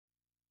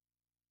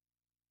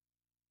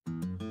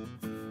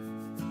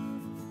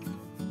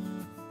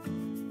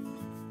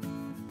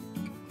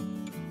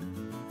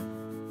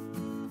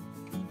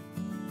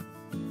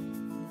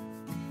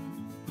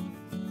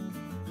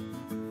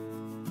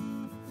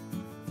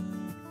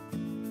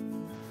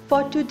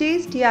For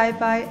today's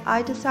DIY,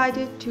 I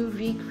decided to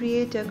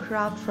recreate a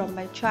craft from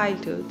my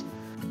childhood.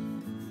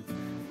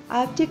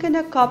 I've taken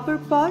a copper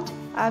pot,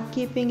 I'm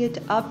keeping it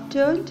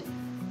upturned.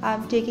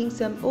 I'm taking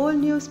some old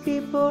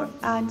newspaper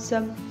and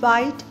some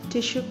white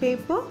tissue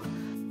paper,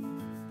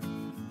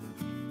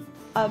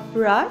 a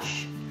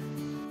brush,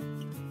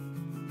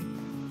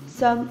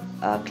 some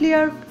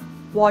clear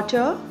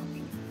water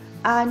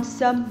and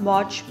some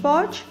Mod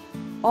Podge,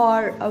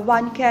 or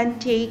one can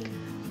take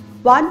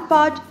 1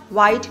 part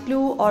white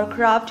glue or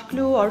craft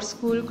glue or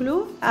school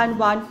glue and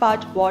 1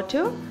 part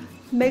water.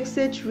 Mix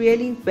it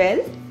really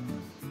well.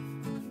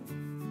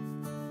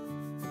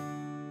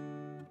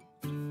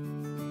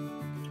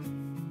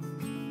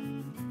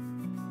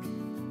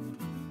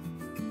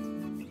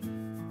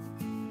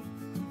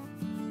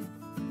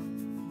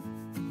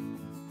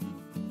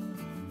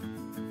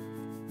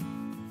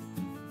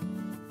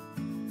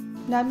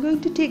 Now I'm going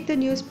to take the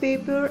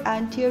newspaper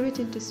and tear it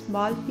into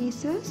small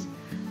pieces.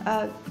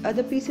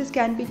 The pieces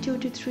can be 2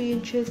 to 3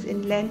 inches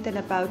in length and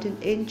about an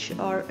inch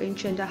or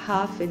inch and a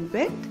half in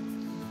width.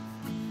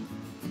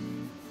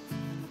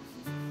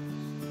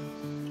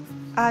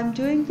 I'm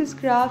doing this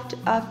craft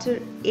after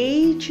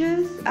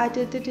ages. I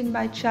did it in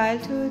my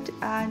childhood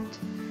and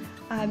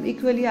I'm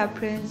equally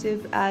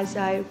apprehensive as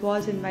I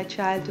was in my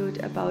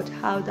childhood about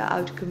how the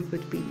outcome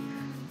would be.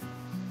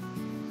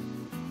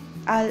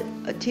 I'll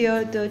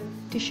tear the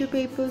tissue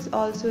papers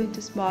also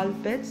into small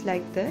bits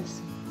like this.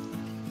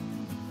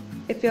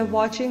 If you're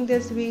watching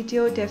this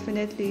video,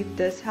 definitely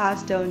this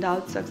has turned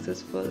out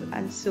successful,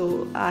 and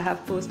so I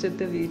have posted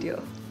the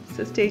video.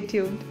 So stay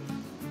tuned.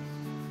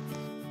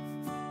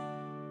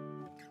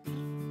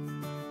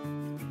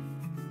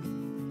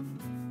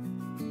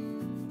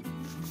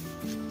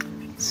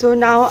 So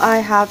now I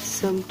have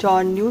some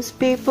torn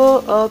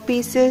newspaper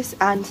pieces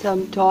and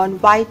some torn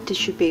white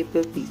tissue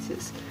paper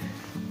pieces.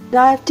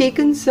 Now I've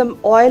taken some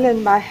oil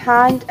in my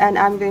hand and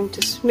I'm going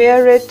to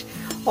smear it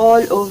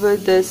all over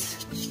this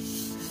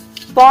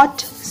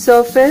pot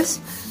surface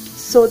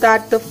so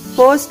that the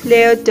first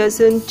layer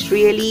doesn't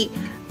really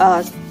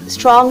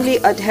strongly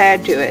adhere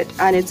to it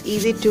and it's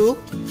easy to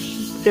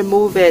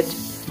remove it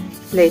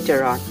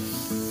later on.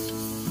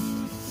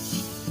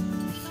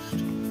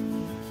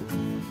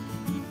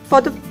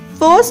 For the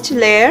first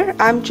layer,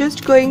 I'm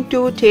just going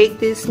to take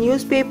these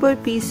newspaper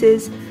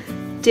pieces,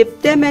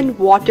 dip them in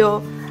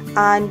water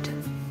and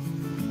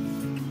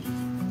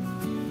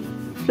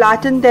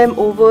flatten them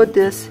over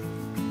this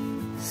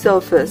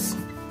surface.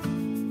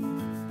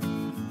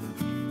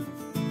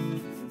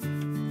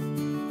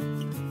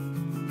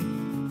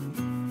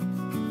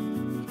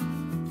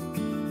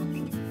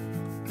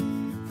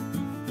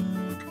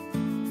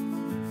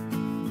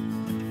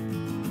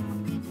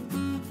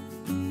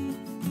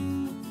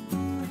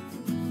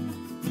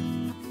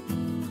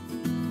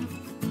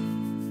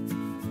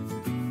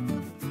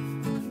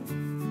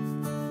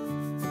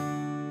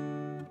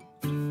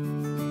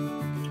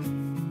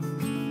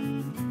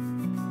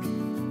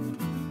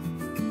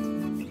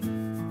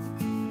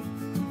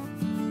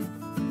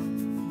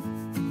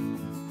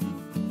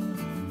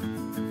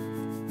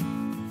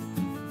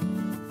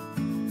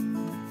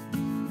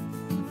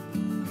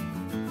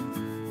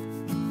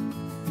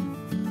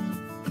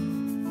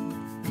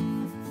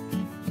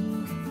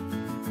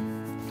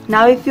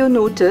 Now if you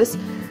notice,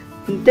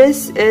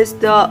 this is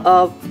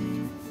the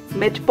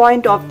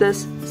midpoint of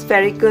this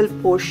spherical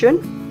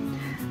portion,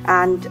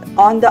 and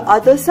on the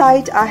other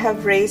side I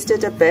have raised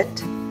it a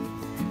bit.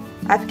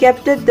 I've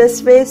kept it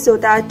this way so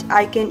that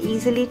I can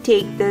easily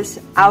take this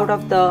out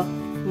of the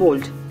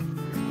mold.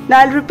 Now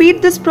I'll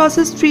repeat this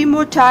process 3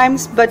 more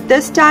times, but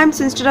this time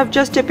instead of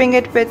just dipping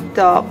it with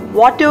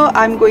water,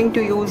 I'm going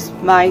to use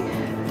my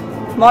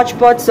Mod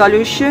Podge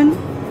solution.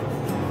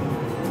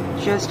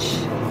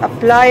 Just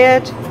apply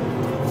it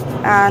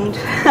and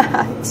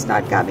it's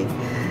not coming.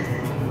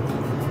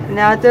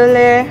 Another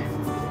layer.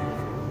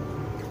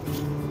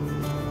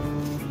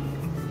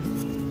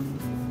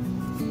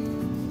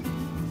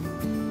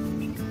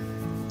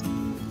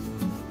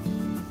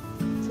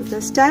 So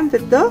this time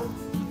with the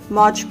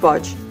Mod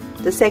Podge.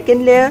 The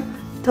second layer,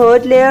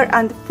 third layer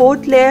and the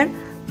fourth layer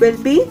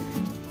will be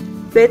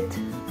with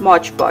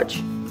Mod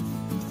Podge.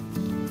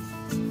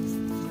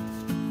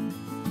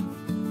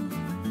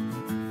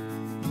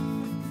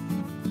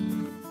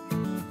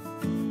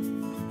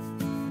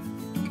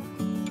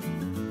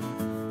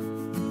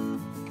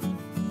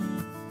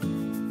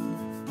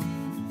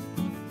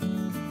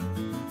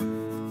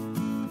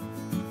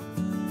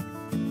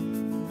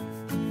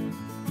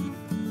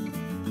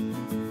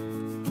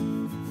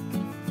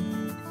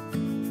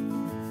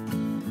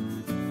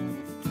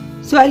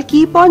 So I'll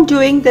keep on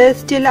doing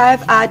this till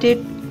I've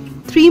added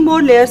 3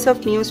 more layers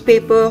of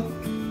newspaper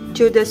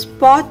to this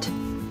pot,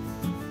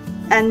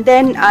 and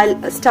then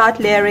I'll start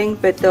layering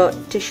with the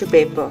tissue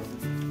paper.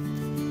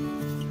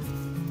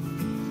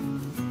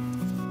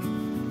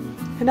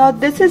 Now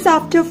this is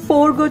after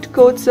 4 good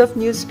coats of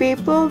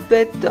newspaper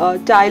with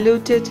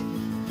diluted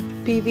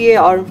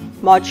PVA or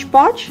Mod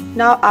Podge.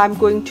 Now I'm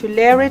going to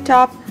layer it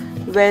up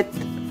with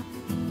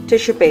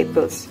tissue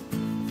papers.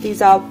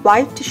 These are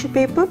white tissue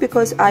paper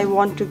because I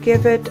want to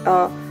give it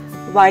a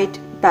white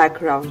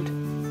background.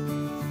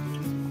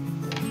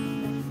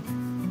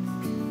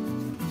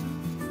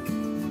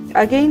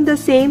 Again the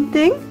same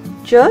thing,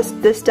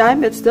 just this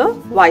time it's the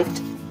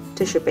white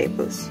tissue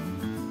papers.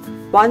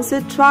 Once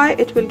it dry,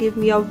 it will give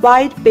me a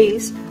white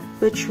base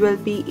which will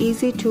be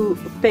easy to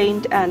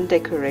paint and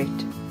decorate.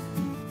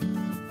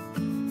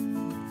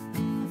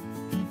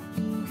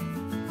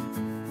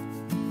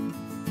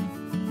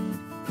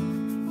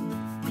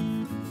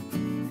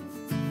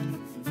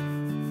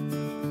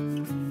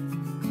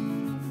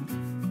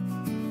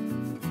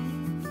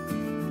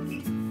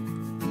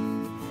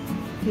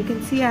 You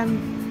can see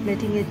I'm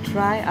letting it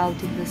dry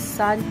out in the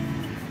sun.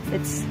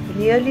 It's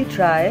nearly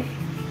dry.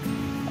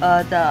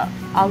 The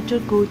outer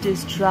coat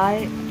is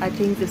dry. I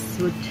think this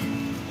would,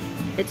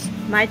 it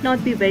might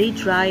not be very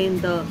dry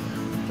in the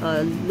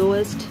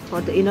lowest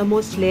or the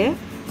innermost layer,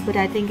 but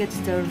I think it's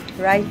the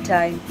right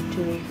time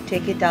to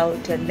take it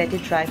out and let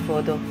it dry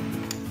further.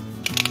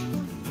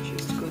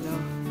 Just gonna,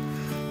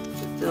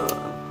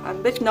 I'm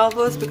a bit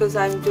nervous because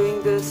I'm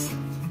doing this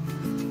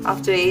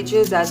after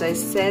ages, as I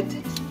said.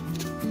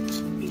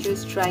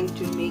 Just trying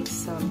to make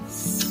some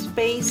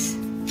space,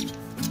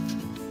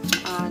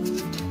 and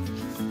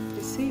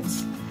you see,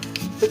 it's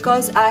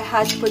because I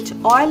had put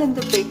oil in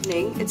the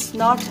beginning, it's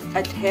not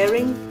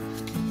adhering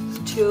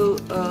to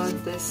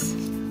this.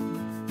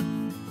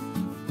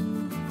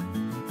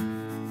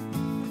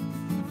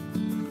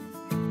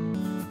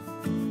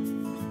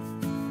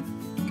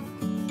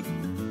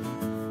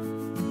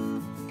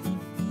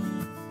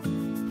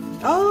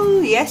 Oh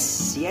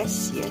yes,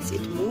 yes, yes,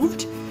 it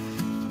moved.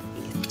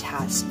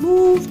 Has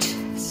moved,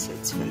 so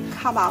it will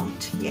come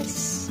out.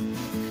 Yes.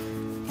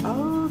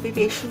 Oh, be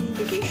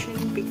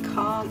patient, be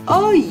calm.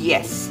 Oh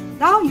yes,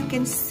 now you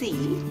can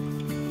see.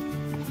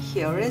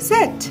 Here is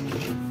it.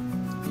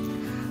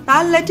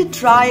 I'll let it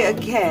dry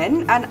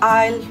again and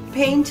I'll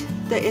paint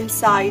the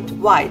inside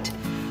white,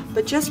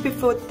 but just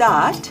before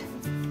that,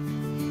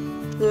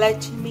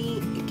 let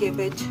me give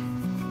it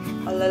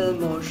a little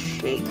more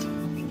shade.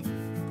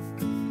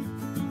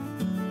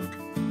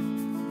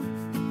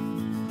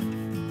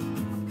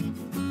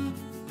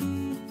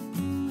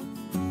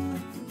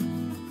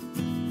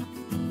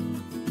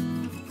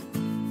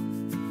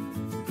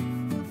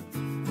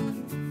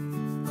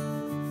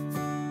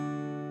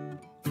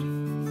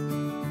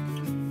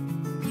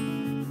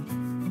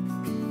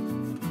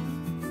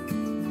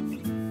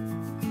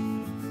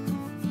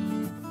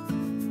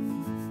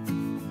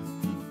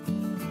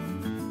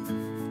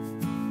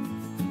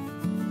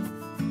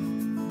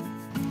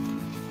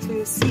 So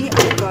you see,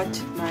 I've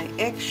got my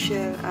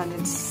eggshell and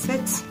it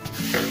sits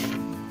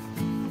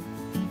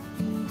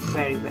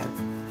very well.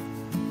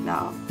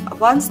 Now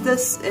once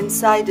this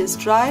inside is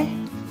dry,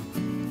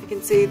 you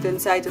can see the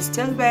inside is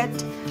still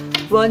wet.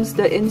 Once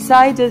the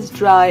inside is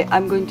dry,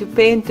 I'm going to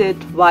paint it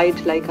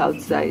white like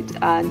outside,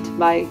 and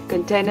my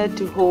container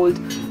to hold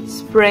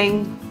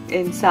spring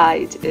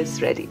inside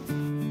is ready.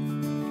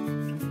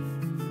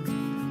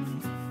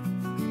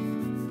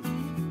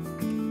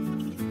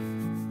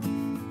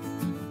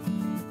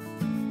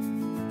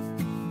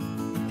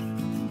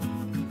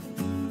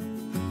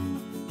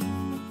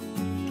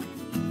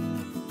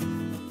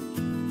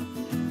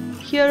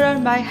 Here are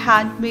my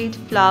handmade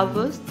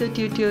flowers. The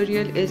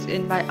tutorial is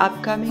in my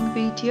upcoming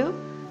video.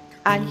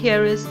 And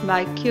here is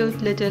my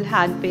cute little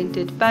hand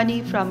painted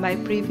bunny from my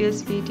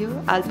previous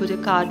video. I'll put a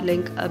card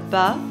link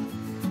above.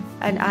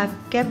 And I've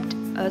kept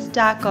a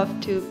stack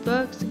of 2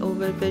 books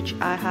over which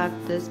I have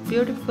this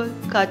beautiful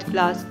cut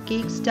glass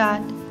cake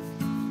stand.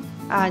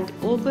 And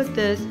over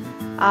this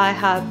I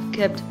have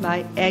kept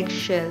my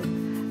eggshell.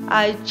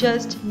 I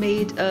just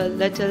made a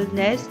little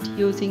nest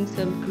using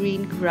some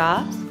green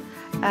grass.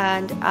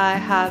 And I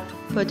have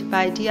put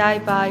my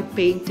DIY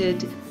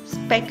painted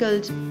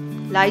speckled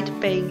light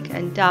pink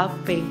and dark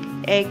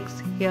pink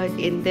eggs here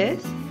in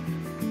this.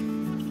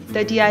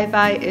 The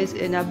DIY is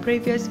in a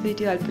previous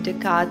video. I'll put a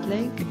card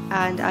link,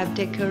 and I've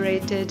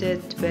decorated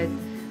it with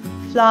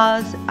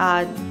flowers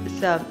and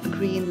some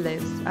green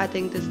leaves. I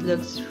think this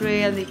looks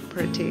really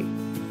pretty.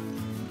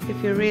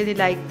 If you really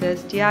like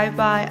this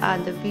DIY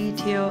and the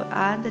video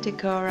and the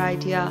decor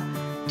idea,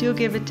 do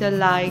give it a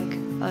like,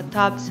 a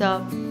thumbs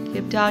up.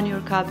 Leave down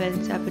your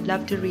comments, I would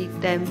love to read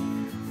them.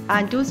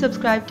 And do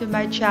subscribe to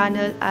my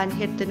channel and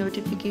hit the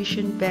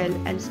notification bell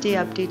and stay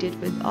updated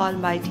with all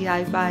my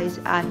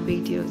DIYs and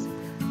videos.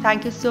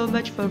 Thank you so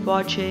much for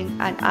watching,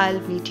 and I'll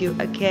meet you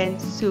again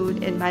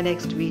soon in my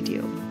next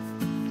video.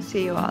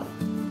 See you all.